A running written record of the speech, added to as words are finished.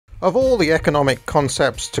Of all the economic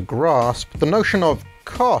concepts to grasp, the notion of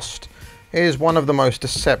cost is one of the most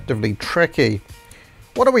deceptively tricky.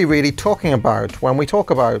 What are we really talking about when we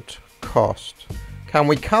talk about cost? Can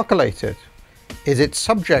we calculate it? Is it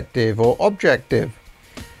subjective or objective?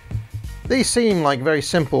 These seem like very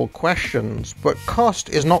simple questions, but cost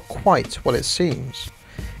is not quite what it seems.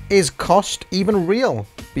 Is cost even real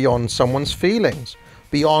beyond someone's feelings,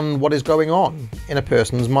 beyond what is going on in a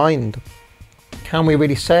person's mind? Can we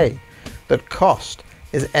really say that cost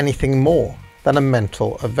is anything more than a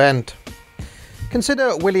mental event?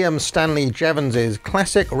 Consider William Stanley Jevons's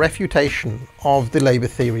classic refutation of the labour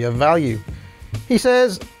theory of value. He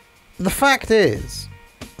says, "The fact is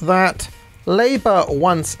that labour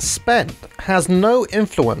once spent has no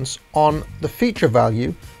influence on the future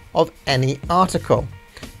value of any article.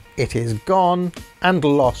 It is gone and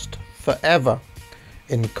lost forever.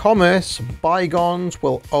 In commerce, bygones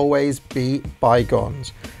will always be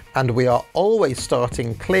bygones, and we are always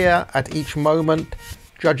starting clear at each moment,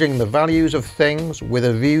 judging the values of things with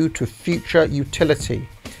a view to future utility.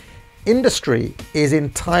 Industry is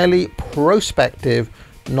entirely prospective,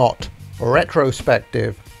 not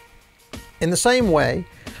retrospective." In the same way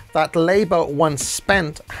that labour once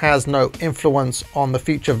spent has no influence on the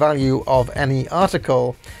future value of any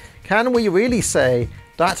article, can we really say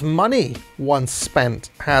that money once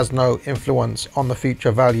spent has no influence on the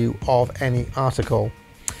future value of any article?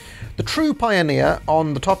 The true pioneer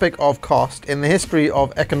on the topic of cost in the history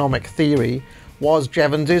of economic theory was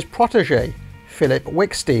Jevons's protege, Philip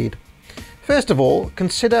Wicksteed. First of all,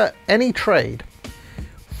 consider any trade.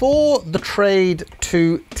 For the trade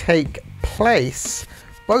to take place,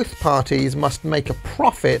 both parties must make a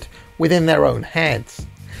profit within their own heads.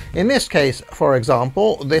 In this case, for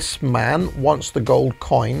example, this man wants the gold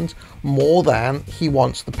coins more than he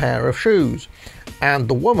wants the pair of shoes, and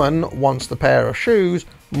the woman wants the pair of shoes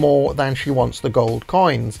more than she wants the gold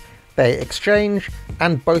coins. They exchange,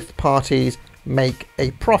 and both parties make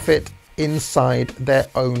a profit inside their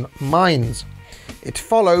own minds. It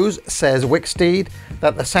follows, says Wicksteed,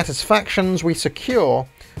 that the satisfactions we secure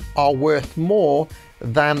are worth more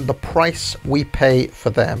than the price we pay for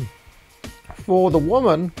them. For the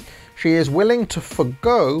woman, she is willing to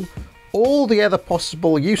forgo all the other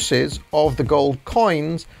possible uses of the gold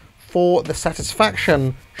coins for the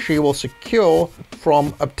satisfaction she will secure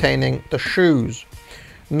from obtaining the shoes.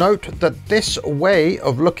 Note that this way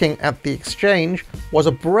of looking at the exchange was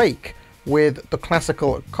a break with the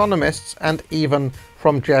classical economists and even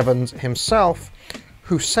from Jevons himself,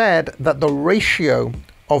 who said that the ratio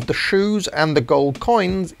of the shoes and the gold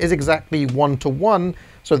coins is exactly 1-to-1,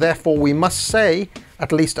 so therefore we must say,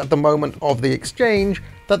 at least at the moment of the exchange,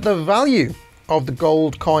 that the value of the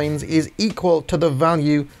gold coins is equal to the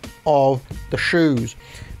value of the shoes.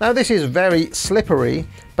 Now this is very slippery,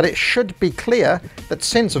 but it should be clear that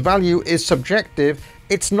since value is subjective,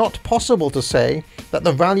 it's not possible to say that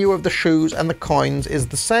the value of the shoes and the coins is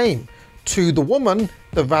the same. To the woman,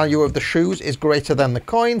 the value of the shoes is greater than the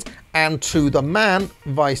coins, and to the man,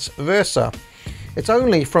 vice versa. It's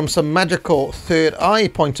only from some magical third eye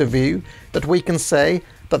point of view that we can say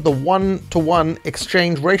that the 1-to-1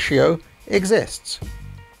 exchange ratio exists.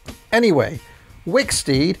 Anyway,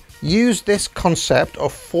 Wicksteed used this concept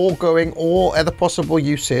of foregoing all other possible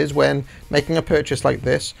uses when making a purchase like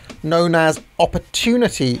this, known as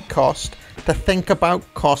opportunity cost, to think about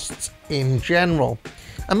costs in general.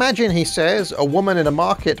 Imagine, he says, a woman in a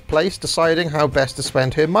marketplace deciding how best to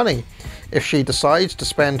spend her money. If she decides to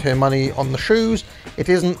spend her money on the shoes, it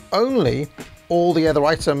isn't only all the other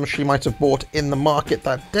items she might have bought in the market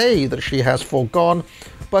that day that she has foregone,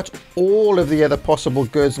 but all of the other possible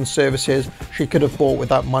goods and services she could have bought with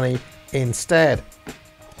that money instead.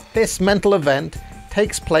 This mental event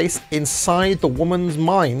takes place inside the woman's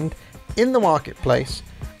mind in the marketplace,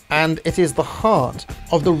 and it is the heart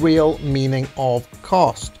of the real meaning of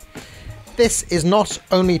cost. This is not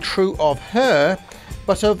only true of her,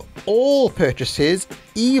 but of all purchases,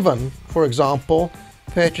 even, for example,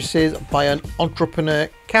 purchases by an entrepreneur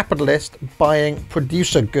capitalist buying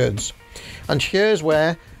producer goods. And here's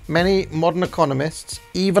where many modern economists,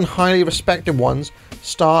 even highly respected ones,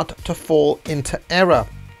 start to fall into error.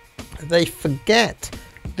 They forget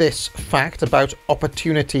this fact about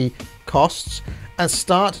opportunity costs and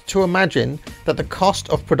start to imagine that the cost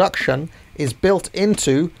of production is built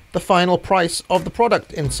into the final price of the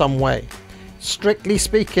product in some way. Strictly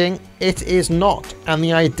speaking, it is not, and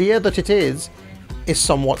the idea that it is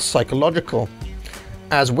somewhat psychological.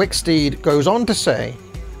 As Wicksteed goes on to say,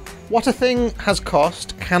 what a thing has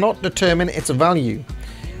cost cannot determine its value,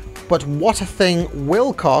 but what a thing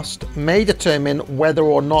will cost may determine whether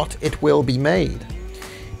or not it will be made.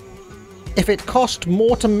 If it cost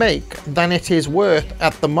more to make than it is worth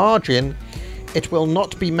at the margin, it will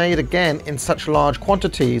not be made again in such large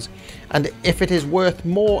quantities, and if it is worth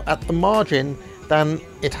more at the margin than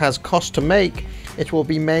it has cost to make, it will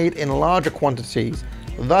be made in larger quantities.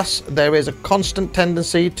 Thus, there is a constant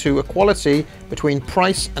tendency to equality between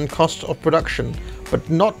price and cost of production, but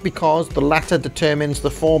not because the latter determines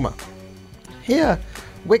the former. Here,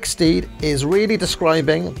 Wicksteed is really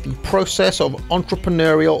describing the process of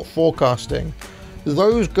entrepreneurial forecasting.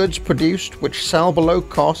 Those goods produced which sell below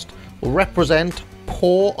cost represent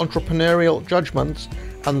poor entrepreneurial judgments,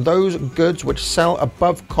 and those goods which sell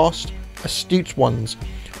above cost, astute ones.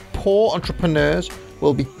 Poor entrepreneurs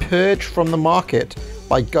will be purged from the market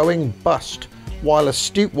by going bust, while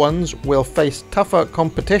astute ones will face tougher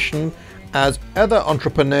competition as other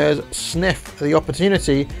entrepreneurs sniff the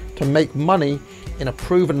opportunity to make money in a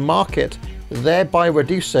proven market, thereby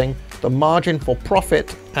reducing the margin for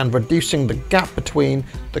profit and reducing the gap between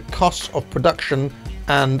the costs of production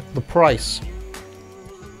and the price.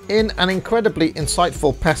 In an incredibly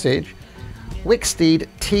insightful passage, Wicksteed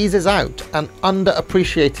teases out an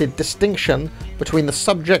underappreciated distinction between the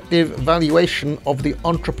subjective valuation of the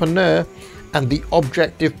entrepreneur and the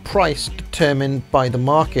objective price determined by the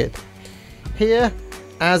market. Here,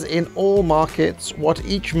 as in all markets, what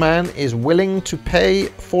each man is willing to pay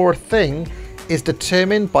for a thing is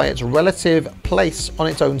determined by its relative place on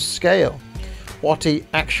its own scale. What he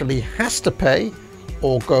actually has to pay,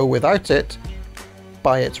 or go without it,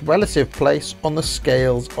 by its relative place on the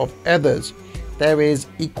scales of others. There is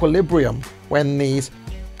equilibrium when these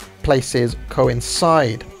places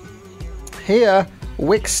coincide. Here,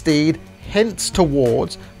 Wicksteed hints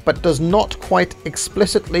towards, but does not quite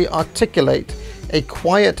explicitly articulate, a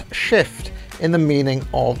quiet shift in the meaning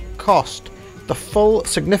of cost, the full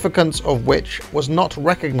significance of which was not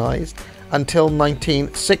recognized until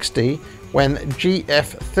 1960, when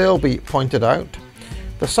G.F. Thirlby pointed out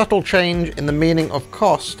the subtle change in the meaning of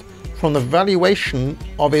cost from the valuation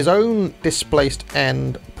of his own displaced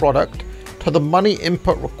end product to the money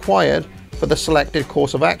input required for the selected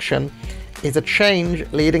course of action is a change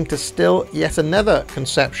leading to still yet another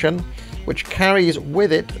conception which carries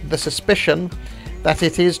with it the suspicion that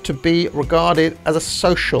it is to be regarded as a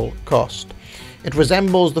social cost. It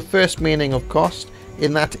resembles the first meaning of cost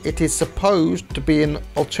in that it is supposed to be an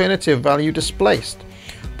alternative value displaced,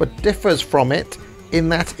 but differs from it in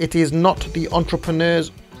that it is not the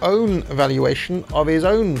entrepreneur's own valuation of his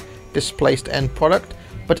own displaced end product,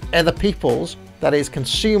 but other people's, that is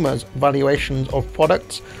consumers' valuations of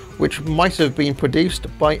products which might have been produced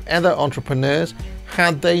by other entrepreneurs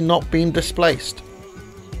had they not been displaced.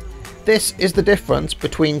 This is the difference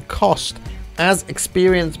between cost as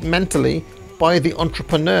experienced mentally by the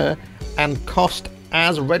entrepreneur and cost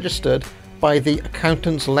as registered by the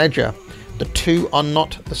accountant's ledger. The two are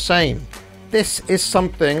not the same. This is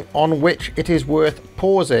something on which it is worth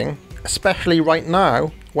pausing, especially right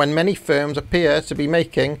now when many firms appear to be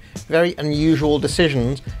making very unusual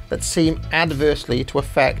decisions that seem adversely to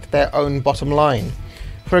affect their own bottom line.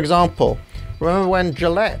 For example, remember when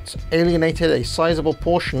Gillette alienated a sizable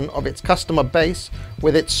portion of its customer base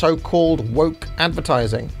with its so-called woke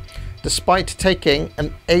advertising, despite taking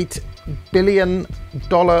an $8 billion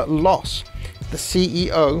loss? The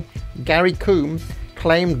CEO, Gary Coombe,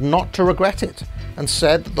 claimed not to regret it and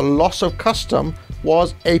said that the loss of custom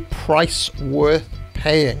was a price worth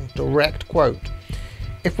paying. Direct quote.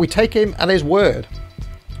 If we take him at his word,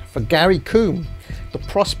 for Gary Coombe, the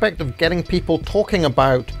prospect of getting people talking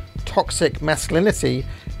about toxic masculinity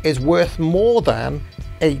is worth more than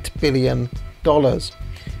 $8 billion.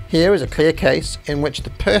 Here is a clear case in which the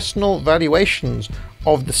personal valuations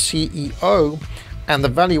of the CEO and the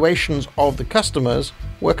valuations of the customers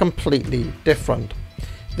were completely different.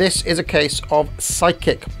 This is a case of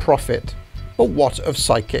psychic profit. But what of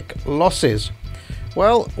psychic losses?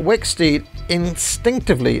 Well, Wicksteed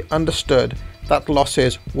instinctively understood that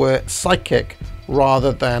losses were psychic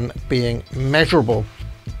rather than being measurable.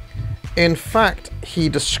 In fact, he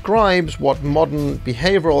describes what modern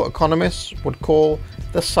behavioral economists would call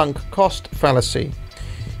the sunk cost fallacy.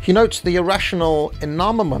 He notes the irrational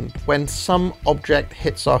enamorment when some object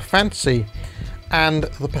hits our fancy, and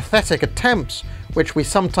the pathetic attempts which we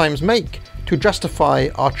sometimes make to justify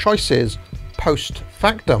our choices post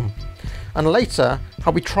factum, and later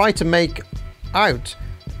how we try to make out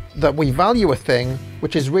that we value a thing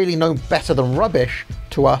which is really no better than rubbish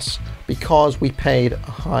to us because we paid a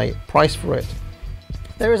high price for it.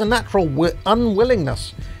 There is a natural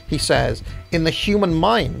unwillingness, he says, in the human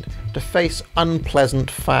mind to face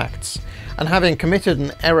unpleasant facts, and having committed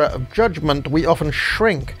an error of judgment, we often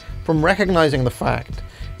shrink from recognizing the fact.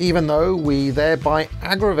 even though we thereby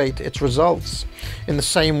aggravate its results. In the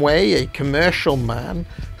same way, a commercial man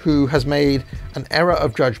who has made an error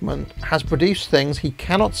of judgment, has produced things he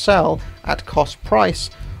cannot sell at cost price,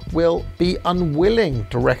 will be unwilling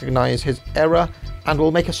to recognize his error and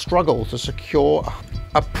will make a struggle to secure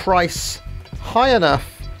a price high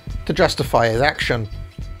enough to justify his action.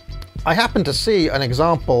 I happened to see an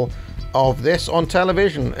example of this on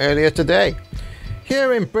television earlier today.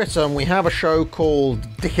 Here in Britain we have a show called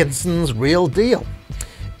Dickinson's Real Deal.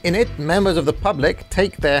 In it, members of the public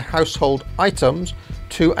take their household items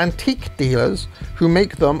to antique dealers who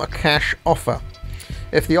make them a cash offer.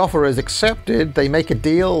 If the offer is accepted, they make a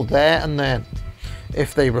deal there and then.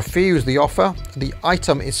 If they refuse the offer, the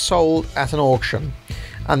item is sold at an auction.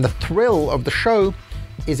 And the thrill of the show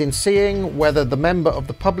is in seeing whether the member of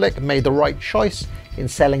the public made the right choice in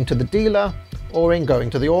selling to the dealer or in going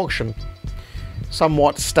to the auction.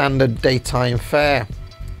 Somewhat standard daytime fare.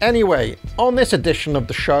 Anyway, on this edition of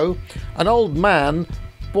the show, an old man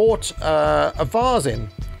bought a vase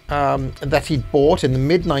that he'd bought in the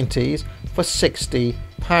mid-90s for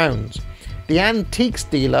 £60. The antiques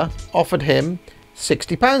dealer offered him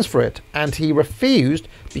 £60 for it, and he refused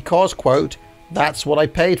because, quote, "that's what I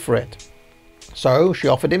paid for it." So she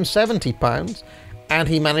offered him £70, and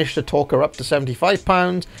he managed to talk her up to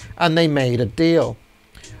 £75, and they made a deal.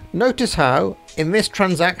 Notice how, in this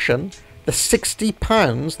transaction, the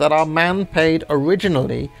 £60 that our man paid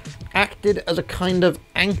originally acted as a kind of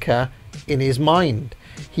anchor in his mind.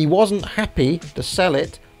 He wasn't happy to sell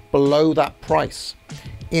it below that price.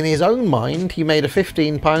 In his own mind, he made a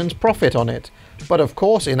 £15 profit on it. But of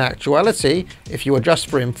course, in actuality, if you adjust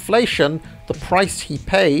for inflation, the price he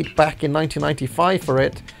paid back in 1995 for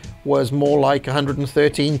it was more like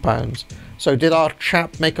 £113. So did our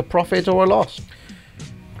chap make a profit or a loss?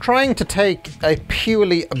 Trying to take a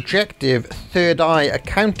purely objective third eye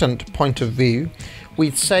accountant point of view,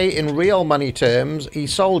 we'd say in real money terms he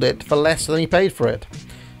sold it for less than he paid for it.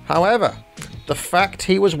 However, the fact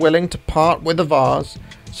he was willing to part with the vase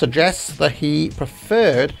suggests that he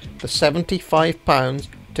preferred the £75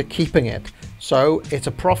 to keeping it, so it's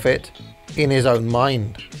a profit in his own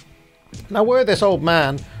mind. Now, were this old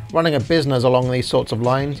man running a business along these sorts of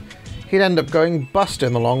lines, he'd end up going bust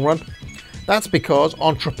in the long run. That's because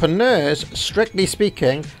entrepreneurs, strictly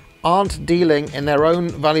speaking, aren't dealing in their own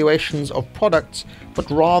valuations of products, but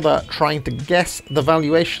rather trying to guess the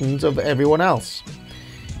valuations of everyone else.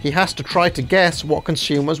 He has to try to guess what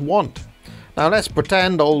consumers want. Now let's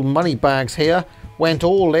pretend old Moneybags here went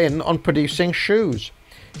all in on producing shoes.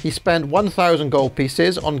 He spent 1,000 gold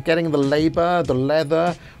pieces on getting the labour, the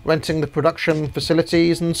leather, renting the production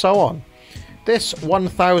facilities and so on. This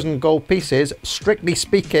 1,000 gold pieces, strictly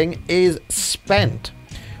speaking, is spent.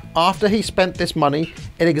 After he spent this money,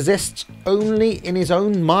 it exists only in his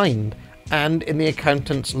own mind and in the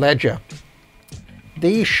accountant's ledger.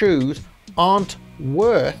 These shoes aren't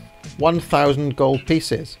worth 1,000 gold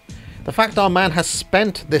pieces. The fact our man has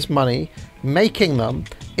spent this money making them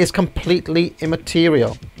is completely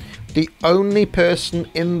immaterial. The only person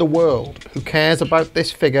in the world who cares about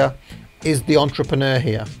this figure is the entrepreneur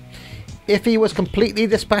here. If he was completely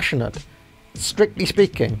dispassionate, strictly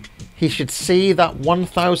speaking, he should see that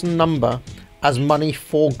 1,000 number as money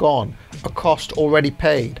foregone, a cost already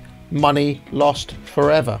paid, money lost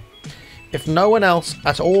forever. If no one else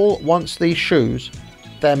at all wants these shoes,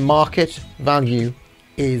 their market value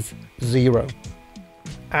is zero.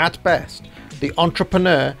 At best, the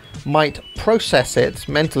entrepreneur might process it,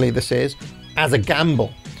 mentally this is, as a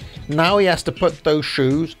gamble. Now he has to put those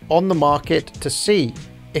shoes on the market to see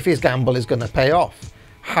if his gamble is going to pay off.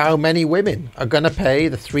 How many women are going to pay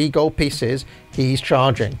the 3 gold pieces he's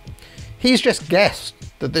charging? He's just guessed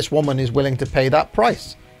that this woman is willing to pay that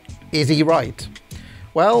price. Is he right?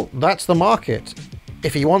 Well, that's the market.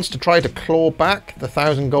 If he wants to try to claw back the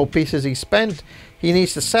 1,000 gold pieces he spent, he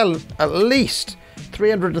needs to sell at least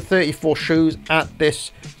 334 shoes at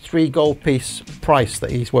this 3 gold piece price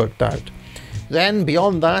that he's worked out. Then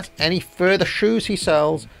beyond that, any further shoes he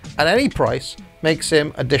sells at any price makes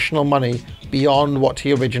him additional money beyond what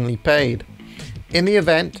he originally paid. In the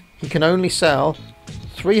event, he can only sell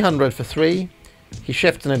 300 for 3, he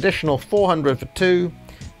shifts an additional 400 for 2,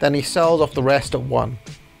 then he sells off the rest at 1,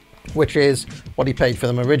 which is what he paid for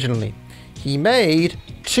them originally. He made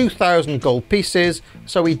 2,000 gold pieces,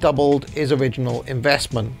 so he doubled his original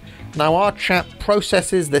investment. Now our chap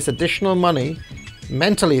processes this additional money,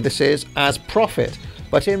 mentally this is, as profit,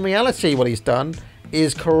 but in reality what he's done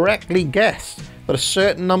is correctly guessed that a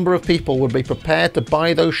certain number of people would be prepared to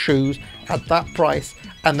buy those shoes at that price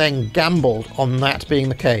and then gambled on that being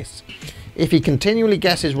the case. If he continually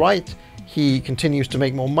guesses right, he continues to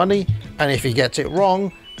make more money, and if he gets it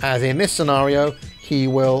wrong, as in this scenario, he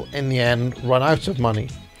will in the end run out of money.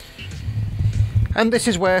 And this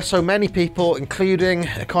is where so many people, including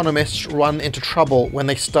economists, run into trouble when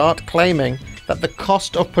they start claiming that the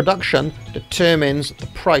cost of production determines the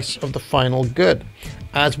price of the final good.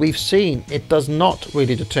 As we've seen, it does not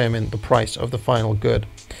really determine the price of the final good.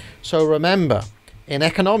 So remember, in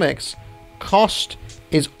economics, cost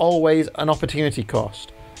is always an opportunity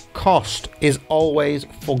cost. Cost is always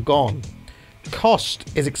foregone.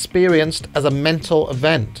 Cost is experienced as a mental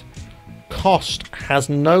event. Cost has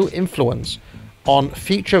no influence on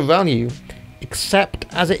future value except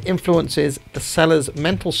as it influences the seller's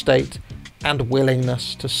mental state and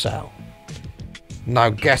willingness to sell. Now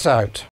get out.